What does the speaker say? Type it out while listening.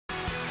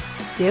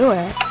do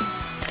it.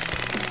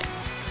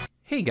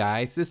 Hey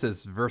guys, this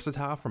is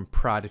Versatile from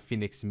Prod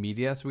Phoenix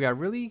Media. So we got a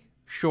really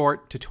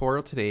short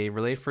tutorial today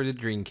related for the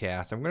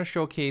Dreamcast. I'm going to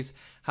showcase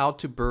how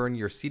to burn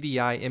your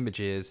CDI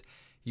images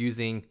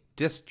using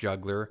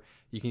DiscJuggler.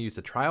 You can use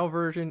the trial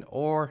version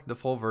or the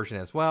full version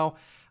as well.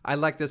 I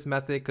like this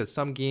method because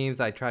some games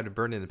I tried to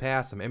burn in the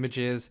past, some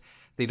images,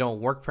 they don't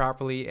work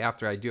properly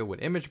after I do it with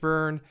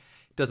IMGBurn.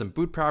 It doesn't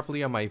boot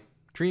properly on my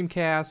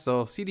Dreamcast,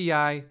 so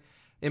CDI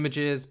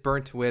images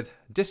burnt with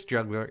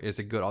DiscJuggler is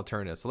a good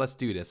alternative. So let's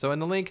do this. So in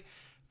the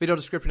video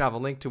description, I have a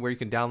link to where you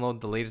can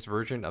download the latest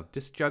version of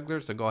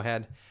DiscJuggler. So go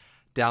ahead,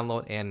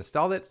 download and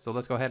install it. So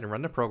let's go ahead and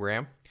run the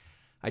program.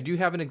 I do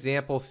have an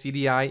example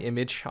CDI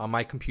image on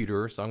my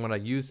computer, so I'm going to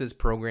use this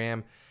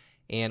program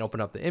and open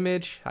up the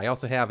image. I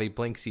also have a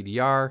blank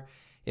CDR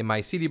in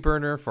my CD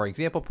burner for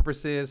example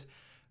purposes.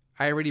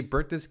 I already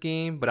burnt this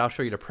game, but I'll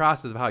show you the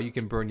process of how you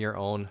can burn your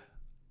own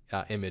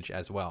image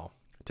as well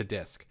to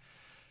disk.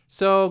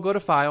 So go to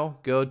File,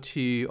 go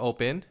to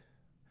Open,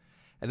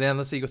 and then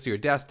let's say you go to your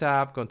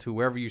desktop, go to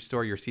wherever you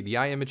store your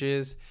CDI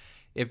images.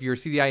 If your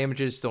CDI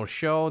images don't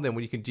show, then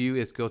what you can do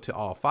is go to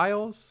All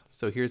Files.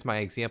 So here's my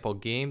example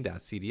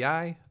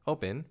game.cdi,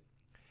 open.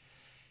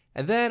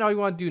 And then all you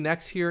want to do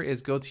next here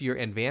is go to your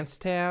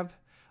Advanced tab.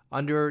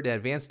 Under the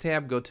Advanced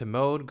tab, go to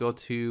Mode, go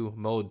to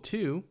Mode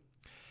 2.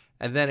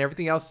 And then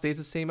everything else stays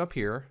the same up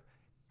here.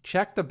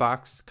 Check the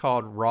box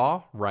called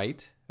Raw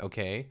Write,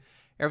 okay?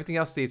 Everything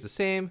else stays the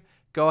same.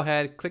 Go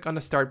ahead, click on the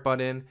Start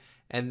button,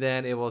 and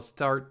then it will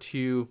start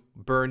to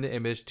burn the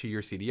image to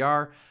your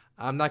CDR.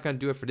 I'm not going to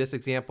do it for this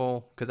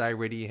example because I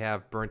already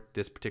have burnt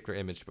this particular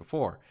image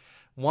before.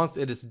 Once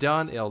it is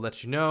done, it'll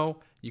let you know.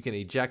 You can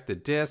eject the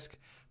disk,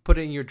 put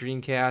it in your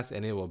Dreamcast,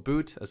 and it will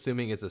boot,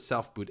 assuming it's a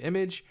self-boot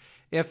image.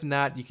 If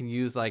not, you can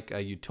use like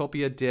a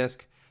Utopia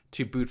disk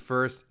to boot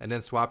first and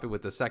then swap it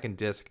with the second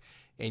disk,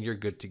 and you're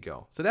good to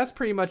go. So that's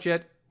pretty much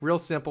it. Real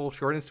simple,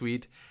 short and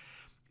sweet.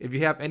 If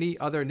you have any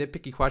other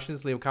nitpicky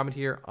questions, leave a comment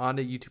here on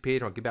the YouTube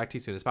page. I'll get back to you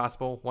as soon as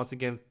possible. Once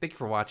again, thank you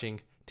for watching.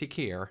 Take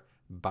care.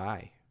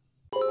 Bye.